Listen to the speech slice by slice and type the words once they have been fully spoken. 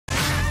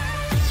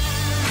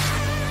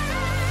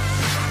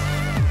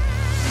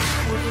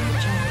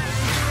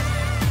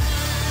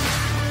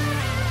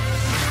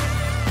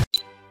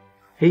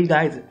Hey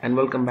guys, and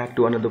welcome back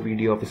to another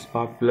video of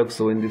Sparkplug.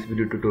 So in this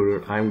video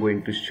tutorial I am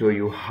going to show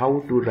you how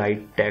to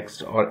write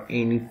text or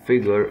any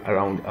figure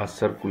around a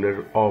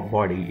circular or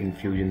body in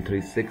Fusion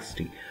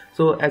 360.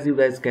 So as you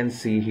guys can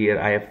see here,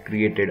 I have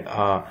created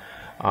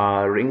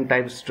a ring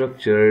type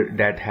structure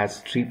that has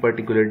three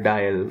particular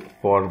dial,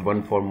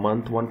 one for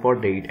month, one for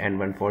date, and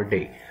one for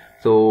day.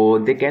 So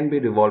they can be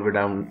revolved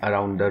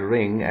around the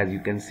ring. As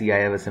you can see, I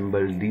have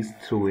assembled these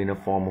through in a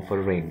form of a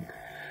ring.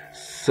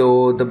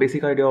 So the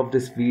basic idea of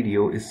this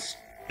video is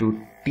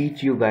to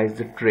teach you guys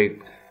the trick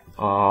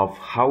of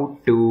how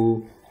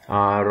to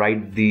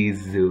write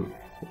these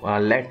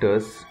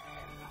letters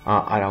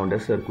around a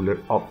circular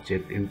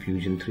object in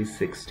Fusion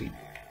 360.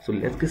 So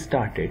let's get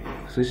started.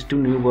 Switch to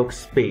new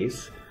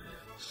workspace.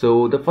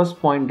 So the first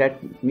point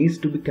that needs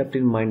to be kept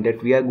in mind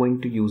that we are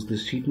going to use the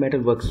sheet metal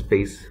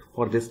workspace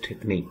for this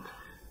technique.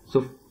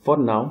 So for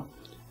now,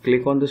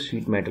 click on the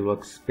sheet metal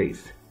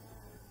workspace.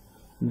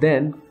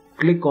 Then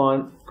click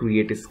on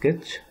create a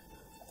sketch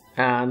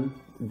and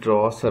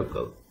draw a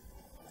circle.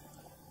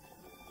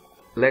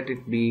 Let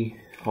it be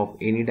of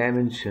any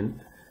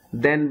dimension.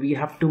 Then we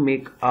have to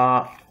make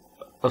a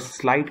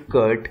slight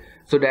cut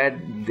so that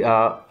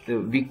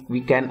we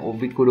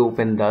could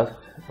open the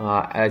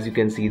as you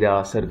can see,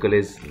 the circle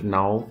is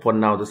now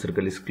the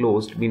circle is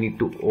closed. We need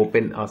to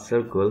open a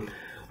circle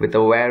with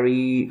a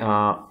very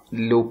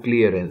low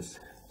clearance.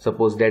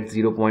 Suppose that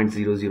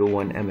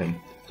 0.001 mm.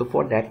 So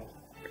for that,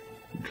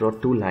 draw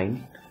two lines,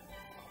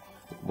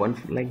 one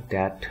like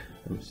that.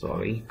 I'm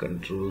sorry,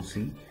 Control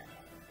C,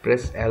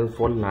 press L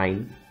for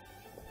line.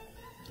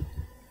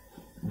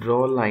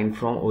 Draw a line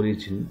from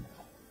origin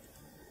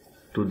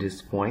to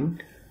this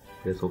point,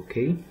 press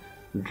OK.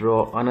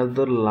 Draw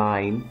another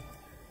line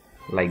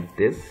like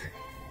this,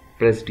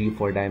 press D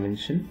for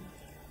dimension,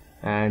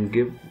 and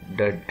give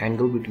the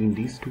angle between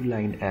these two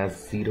lines as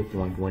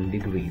 0.1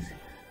 degrees.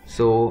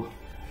 So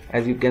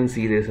as you can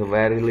see, there's a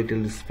very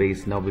little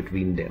space now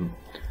between them.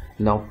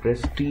 Now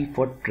press T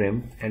for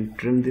trim and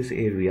trim this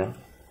area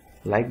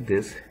like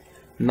this.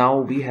 Now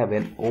we have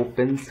an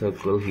open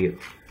circle here.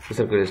 The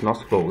circle is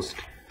not closed.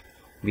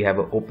 We have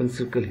an open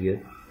circle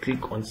here.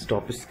 Click on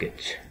stop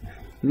sketch.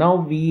 Now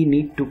we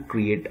need to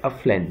create a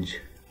flange,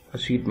 a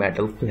sheet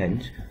metal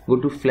flange. Go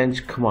to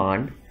flange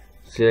command,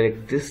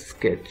 select this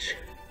sketch.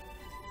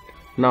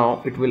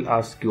 Now it will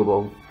ask you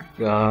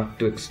about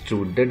to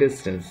extrude the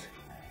distance.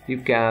 You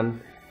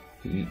can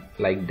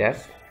like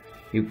that.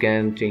 You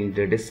can change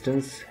the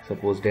distance.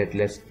 Suppose that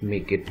let's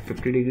make it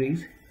 50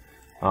 degrees,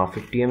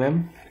 50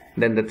 mm.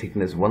 Then the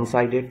thickness,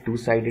 one-sided,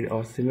 two-sided,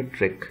 or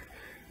symmetric.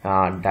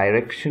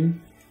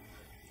 Direction,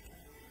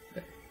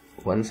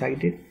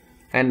 one-sided,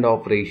 and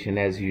operation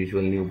as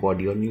usual, new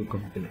body or new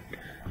component.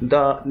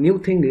 The new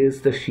thing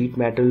is the sheet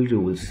metal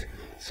rules.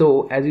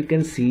 So as you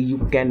can see, you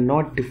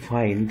cannot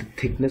define the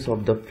thickness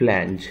of the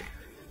flange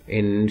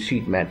in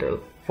sheet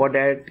metal. For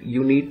that,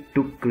 you need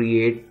to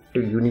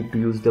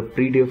use the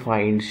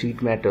predefined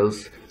sheet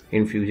metals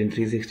in Fusion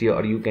 360,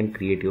 or you can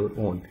create your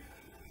own.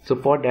 So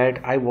for that,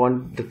 I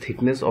want the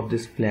thickness of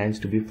this flange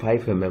to be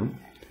 5 mm,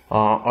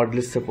 or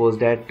let's suppose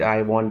that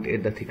I want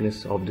the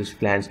thickness of this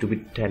flange to be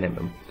 10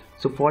 mm.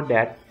 So for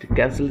that, to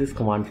cancel this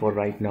command for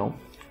right now,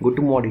 go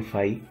to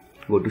modify,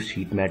 go to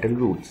sheet metal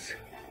rules.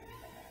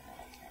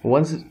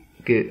 Once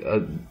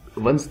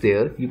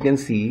there, you can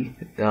see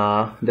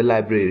the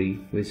library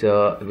which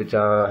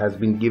has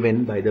been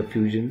given by the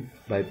Fusion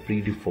by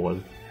pre-default.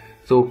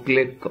 So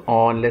click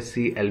on, let's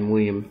see,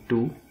 aluminum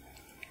 2,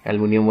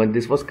 aluminum 1.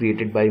 This was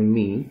created by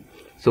me.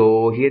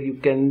 So here you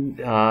can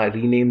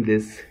rename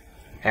this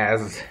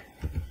as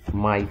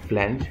my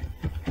flange,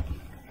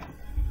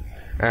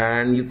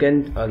 and you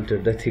can alter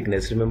the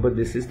thickness. Remember,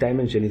 this is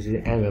dimension is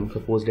in mm.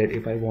 Suppose that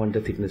if I want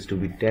the thickness to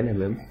be 10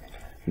 mm,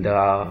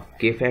 the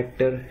K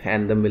factor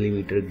and the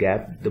millimeter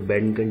gap, the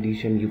bend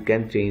condition, you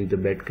can change the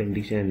bend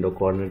condition and the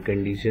corner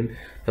condition.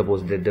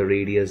 Suppose that the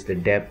radius, the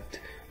depth,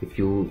 if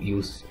you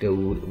used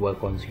to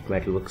work on sheet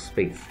metal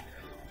workspace.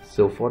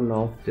 So for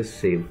now,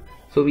 just save.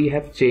 So we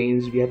have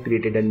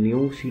created a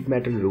new sheet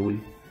metal rule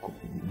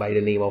by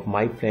the name of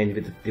my flange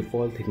with a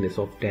default thickness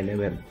of 10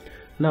 mm.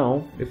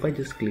 Now if I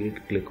just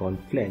click on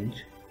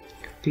flange,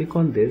 click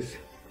on this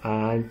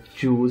and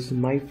choose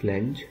my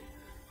flange.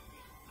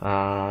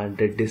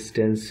 The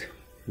distance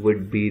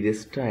would be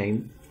this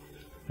time,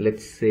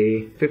 let's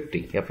say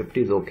 50. Yeah,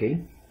 50 is okay.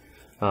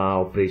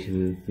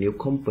 Operation, new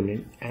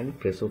component, and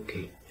press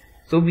OK.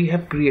 So we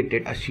have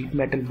created a sheet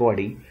metal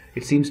body.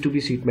 It seems to be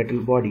sheet metal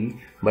body,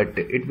 but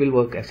it will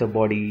work as a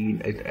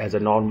body, as a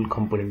normal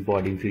component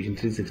body in Fusion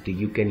 360.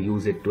 You can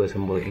use it to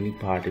assemble any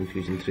part in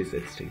Fusion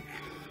 360.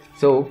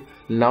 So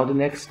now the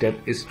next step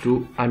is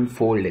to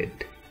unfold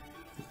it.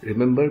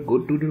 Remember, go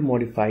to the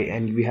modify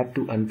and we have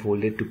to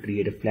unfold it to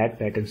create a flat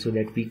pattern so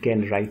that we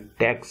can write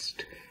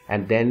text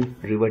and then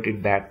revert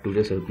it back to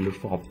the circular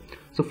form.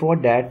 So for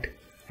that,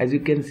 as you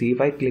can see,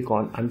 if I click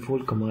on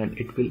unfold command,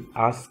 it will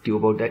ask you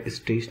about the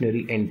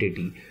stationary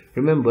entity.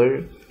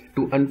 Remember,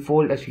 to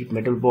unfold a sheet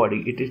metal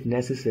body, it is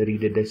necessary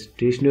that the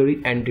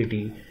stationary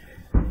entity,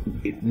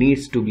 it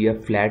needs to be a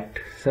flat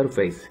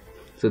surface.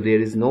 So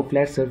there is no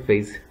flat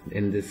surface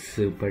in this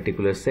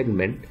particular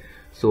segment,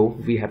 so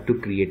we have to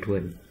create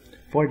one.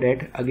 For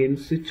that, again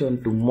switch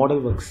on to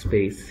model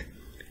workspace,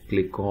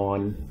 click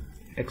on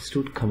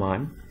extrude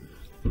command.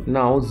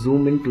 Now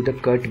zoom into the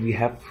cut we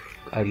have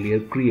earlier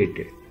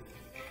created.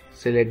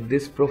 Select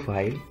this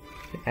profile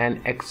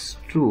and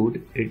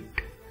extrude it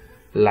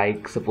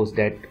like, suppose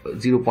that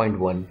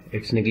 0.1.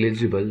 It's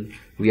negligible.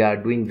 We are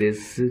doing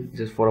this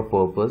just for a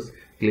purpose.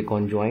 Click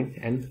on join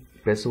and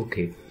press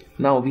OK.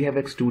 Now we have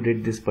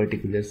extruded this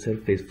particular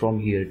surface from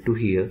here to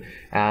here,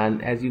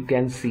 and as you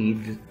can see,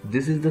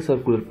 this is the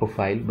circular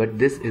profile, but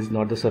this is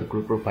not the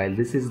circular profile.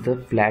 This is the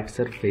flat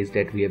surface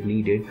that we have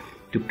needed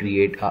to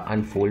create an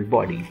unfold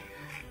body.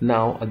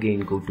 Now again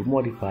go to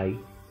modify,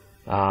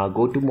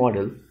 go to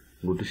model,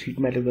 go to sheet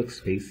metal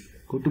workspace,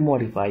 go to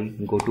modify,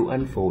 go to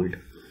unfold.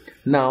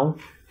 Now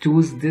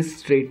choose this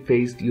straight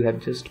face you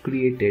have just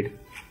created.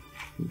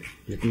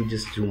 Let me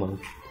just zoom out,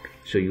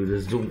 show you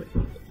the zoom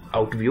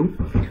out view.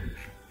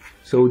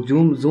 So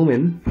zoom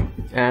in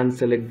and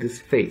select this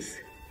face.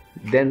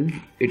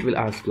 Then it will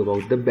ask you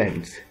about the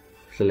bends.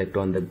 Select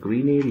on the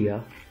green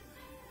area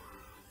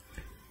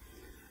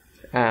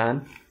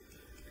and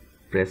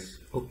press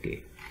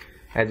OK.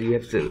 As you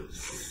have to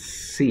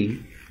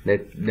see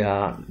that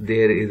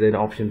there is an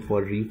option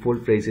for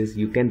refold faces.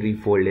 You can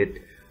refold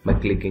it by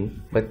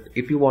clicking, but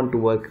if you want to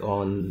work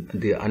on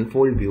the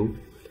unfold view,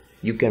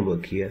 you can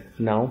work here.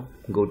 Now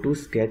go to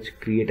sketch,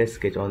 create a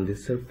sketch on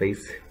this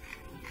surface.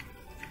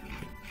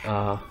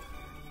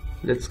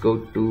 Let's go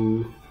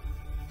to,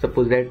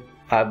 suppose that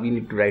we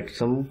need to write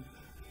some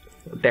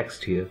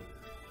text here,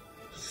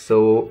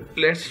 so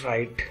let's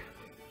write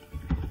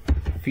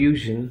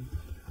Fusion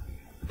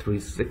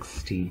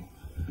 360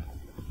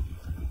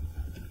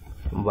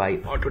 by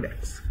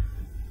Autodesk.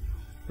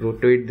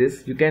 Rotate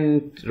this. You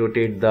can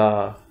rotate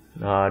the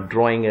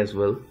drawing as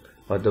well,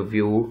 or the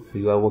view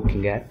you are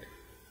working at.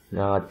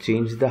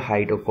 Change the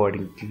height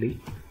accordingly.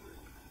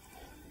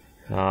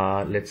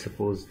 Let's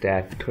suppose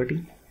that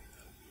 30.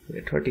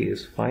 30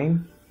 is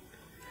fine.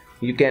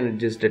 You can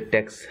adjust the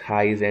text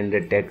size and the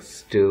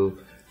text, the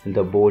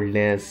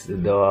boldness,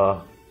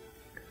 the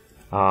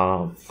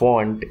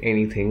font,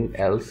 anything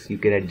else you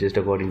can adjust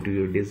according to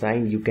your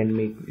design. You can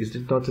make, it's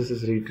not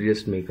necessary to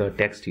just make a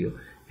text here.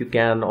 You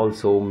can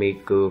also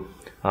make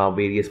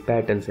various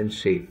patterns and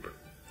shape.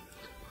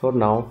 For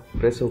now,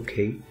 press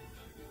OK.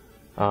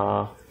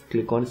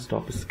 Click on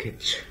stop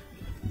sketch.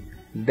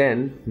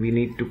 Then we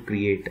need to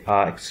create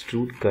a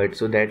extrude cut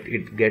so that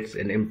it gets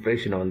an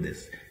impression on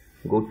this.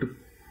 Go to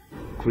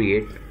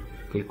create,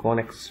 click on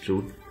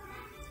extrude,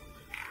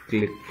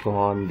 click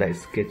on the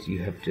sketch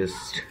you have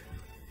just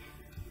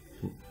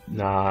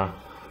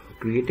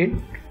created.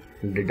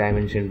 The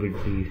dimension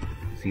will be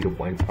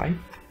 0.5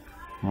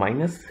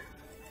 minus,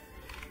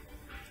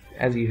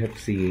 as you have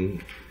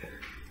seen.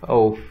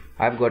 Oh,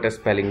 I've got a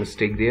spelling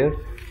mistake there.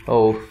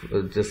 Oh,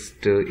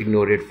 just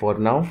ignore it for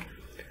now.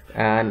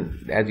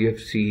 And as you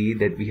have seen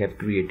that we have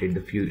created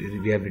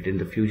we have written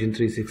the Fusion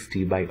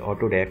 360 by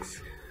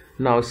Autodesk.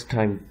 Now it's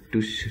time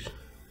to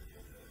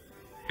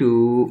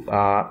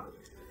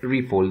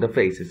refold the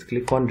faces.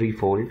 Click on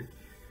refold,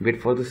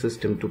 wait for the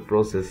system to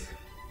process,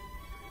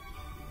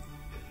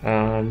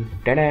 and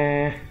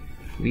ta-da!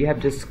 We have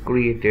just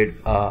created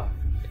a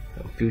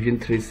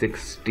Fusion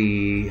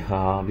 360.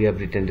 We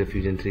have written the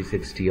Fusion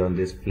 360 on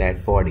this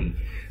flat body.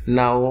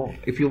 Now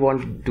if you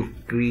want to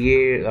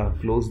create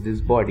close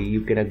this body, you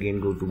can again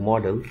go to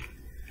model.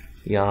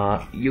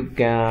 You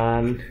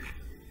can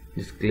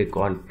just click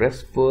on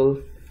press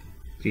pull,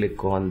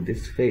 click on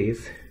this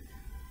face,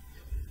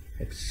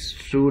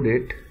 extrude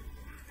it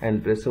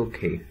and press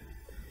OK.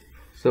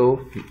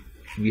 So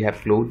we have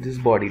closed this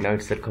body. Now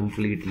it's a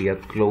completely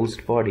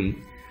closed body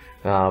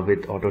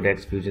with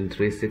Autodesk Fusion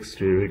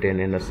 360 written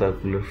in a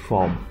circular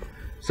form.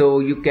 So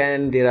you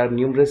can, there are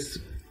numerous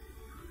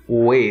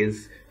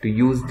ways to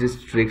use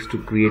these tricks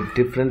to create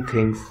different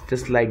things,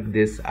 just like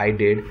this I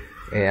did,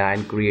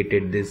 and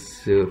created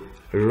this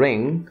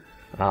ring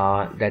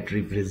that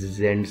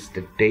represents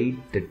the date,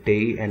 the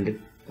day, and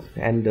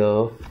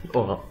the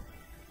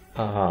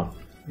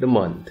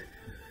month.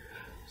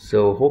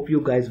 So hope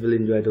you guys will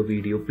enjoy the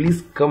video.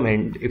 Please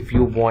comment if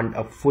you want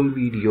a full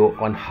video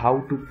on how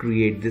to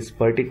create this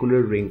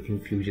particular ring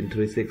in Fusion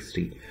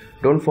 360.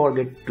 Don't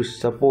forget to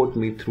support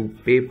me through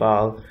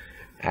PayPal,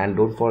 and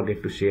don't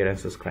forget to share and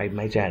subscribe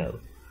my channel.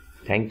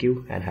 Thank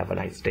you and have a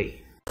nice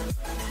day.